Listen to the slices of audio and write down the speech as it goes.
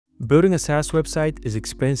Building a SaaS website is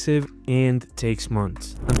expensive and takes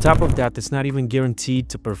months. On top of that, it's not even guaranteed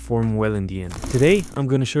to perform well in the end. Today, I'm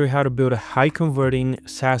going to show you how to build a high-converting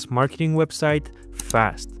SaaS marketing website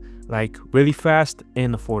fast. Like really fast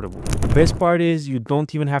and affordable. The best part is you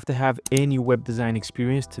don't even have to have any web design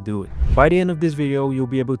experience to do it. By the end of this video, you'll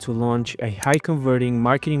be able to launch a high converting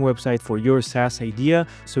marketing website for your SaaS idea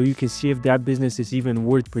so you can see if that business is even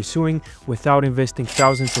worth pursuing without investing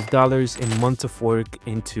thousands of dollars and months of work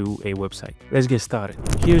into a website. Let's get started.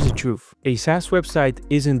 Here's the truth. A SaaS website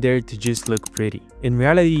isn't there to just look pretty. In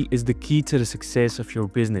reality, it's the key to the success of your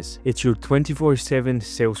business. It's your 24/7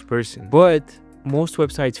 salesperson. But most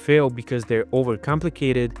websites fail because they're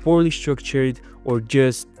overcomplicated, poorly structured, or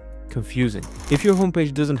just confusing. If your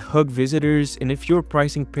homepage doesn't hug visitors and if your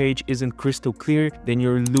pricing page isn't crystal clear, then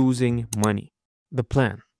you're losing money. The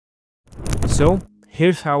plan. So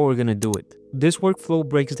here's how we're gonna do it. This workflow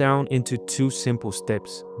breaks down into two simple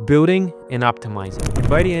steps: building and optimizing. And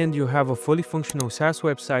by the end, you'll have a fully functional SaaS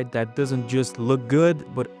website that doesn't just look good,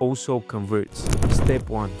 but also converts. Step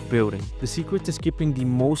 1, building. The secret to skipping the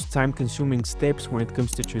most time-consuming steps when it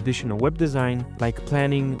comes to traditional web design, like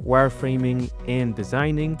planning, wireframing, and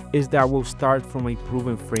designing, is that we'll start from a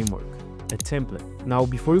proven framework. A template. Now,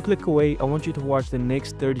 before you click away, I want you to watch the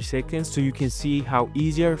next 30 seconds so you can see how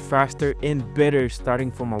easier, faster, and better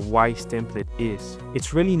starting from a WISE template is.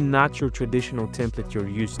 It's really not your traditional template you're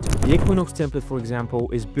used to. The Equinox template, for example,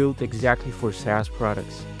 is built exactly for SaaS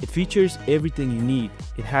products. It features everything you need.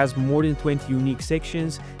 It has more than 20 unique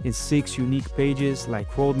sections and 6 unique pages like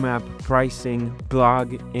roadmap, pricing,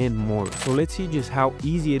 blog, and more. So let's see just how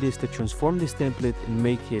easy it is to transform this template and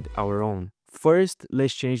make it our own. First,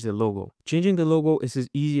 let's change the logo. Changing the logo is as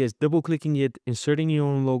easy as double-clicking it, inserting your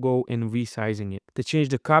own logo, and resizing it. To change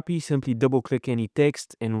the copy, simply double-click any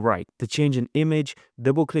text and write. To change an image,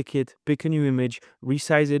 double-click it, pick a new image,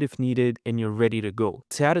 resize it if needed, and you're ready to go.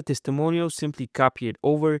 To add a testimonial, simply copy it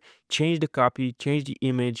over, change the copy, change the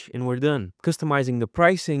image, and we're done. Customizing the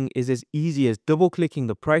pricing is as easy as double-clicking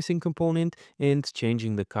the pricing component and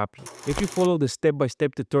changing the copy. If you follow the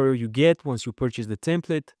step-by-step tutorial you get once you purchase the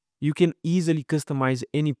template, you can easily customize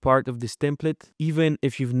any part of this template, even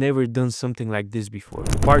if you've never done something like this before.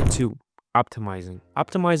 Part 2. Optimizing.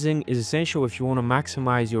 Optimizing is essential if you want to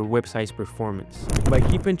maximize your website's performance. By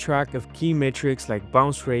keeping track of key metrics like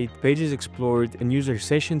bounce rate, pages explored, and user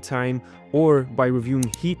session time, or by reviewing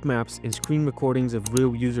heat maps and screen recordings of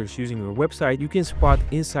real users using your website, you can spot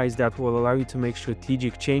insights that will allow you to make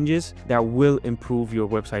strategic changes that will improve your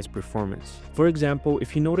website's performance. For example,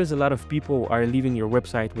 if you notice a lot of people are leaving your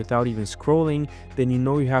website without even scrolling, then you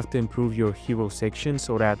know you have to improve your hero section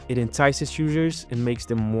so that it entices users and makes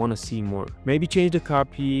them want to see more. Maybe change the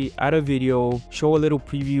copy, add a video, show a little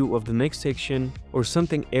preview of the next section, or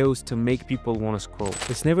something else to make people want to scroll.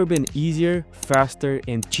 It's never been easier, faster,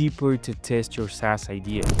 and cheaper to test your SaaS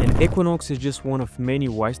idea. And Equinox is just one of many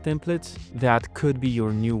WISE templates that could be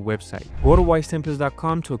your new website. Go to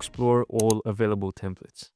wisetemplates.com to explore all available templates.